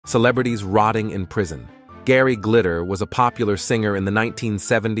celebrities rotting in prison. Gary Glitter was a popular singer in the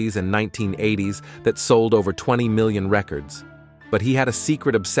 1970s and 1980s that sold over 20 million records. But he had a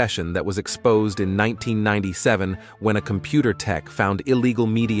secret obsession that was exposed in 1997 when a computer tech found illegal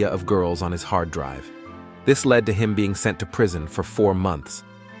media of girls on his hard drive. This led to him being sent to prison for 4 months.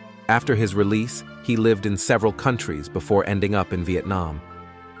 After his release, he lived in several countries before ending up in Vietnam.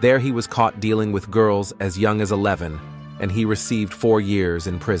 There he was caught dealing with girls as young as 11, and he received 4 years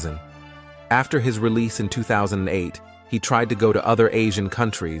in prison. After his release in 2008, he tried to go to other Asian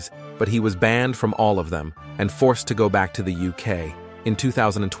countries, but he was banned from all of them and forced to go back to the UK. In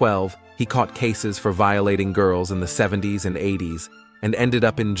 2012, he caught cases for violating girls in the 70s and 80s and ended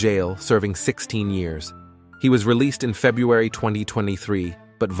up in jail serving 16 years. He was released in February 2023,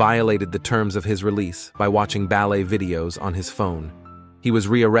 but violated the terms of his release by watching ballet videos on his phone. He was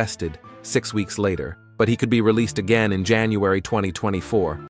rearrested 6 weeks later, but he could be released again in January 2024.